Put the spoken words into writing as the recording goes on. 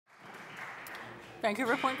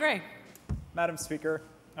Vancouver Point Grey. Madam Speaker,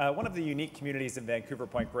 one of the unique communities in Vancouver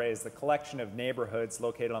Point Grey is the collection of neighbourhoods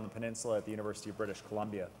located on the peninsula at the University of British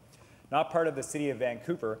Columbia. Not part of the City of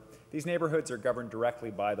Vancouver, these neighbourhoods are governed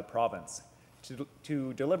directly by the province.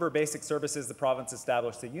 To deliver basic services, the province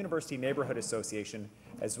established the University Neighbourhood Association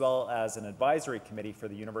as well as an advisory committee for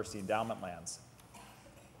the university endowment lands.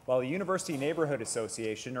 While the University Neighbourhood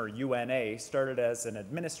Association, or UNA, started as an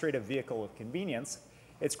administrative vehicle of convenience,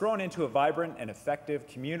 it's grown into a vibrant and effective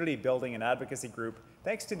community building and advocacy group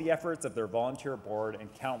thanks to the efforts of their volunteer board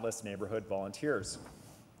and countless neighbourhood volunteers.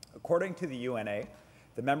 According to the UNA,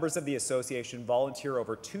 the members of the association volunteer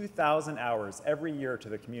over 2,000 hours every year to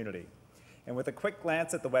the community. And with a quick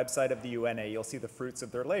glance at the website of the UNA, you'll see the fruits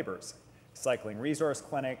of their labors: cycling resource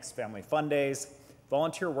clinics, family fun days,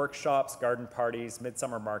 volunteer workshops, garden parties,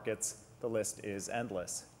 midsummer markets. The list is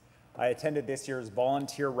endless. I attended this year's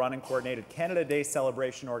volunteer run and coordinated Canada Day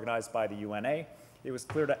celebration organized by the UNA. It was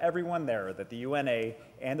clear to everyone there that the UNA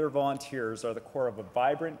and their volunteers are the core of a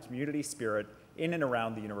vibrant community spirit in and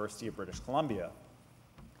around the University of British Columbia.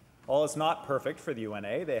 All is not perfect for the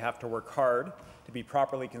UNA. They have to work hard to be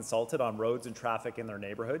properly consulted on roads and traffic in their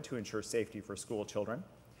neighborhood to ensure safety for school children.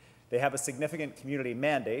 They have a significant community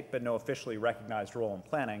mandate, but no officially recognized role in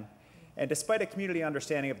planning. And despite a community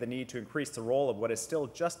understanding of the need to increase the role of what is still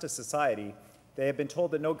just a society, they have been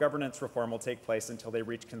told that no governance reform will take place until they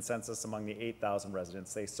reach consensus among the 8,000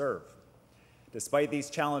 residents they serve. Despite these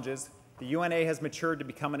challenges, the UNA has matured to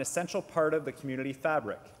become an essential part of the community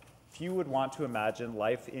fabric. Few would want to imagine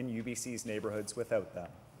life in UBC's neighborhoods without them.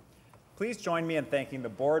 Please join me in thanking the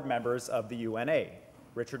board members of the UNA: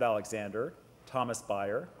 Richard Alexander, Thomas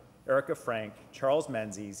Byer, Erica Frank, Charles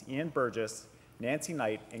Menzies, Ian Burgess, Nancy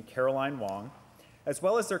Knight, and Caroline Wong, as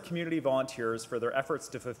well as their community volunteers for their efforts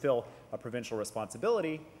to fulfill a provincial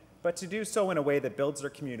responsibility, but to do so in a way that builds their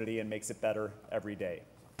community and makes it better every day.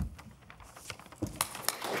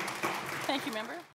 Thank you, member.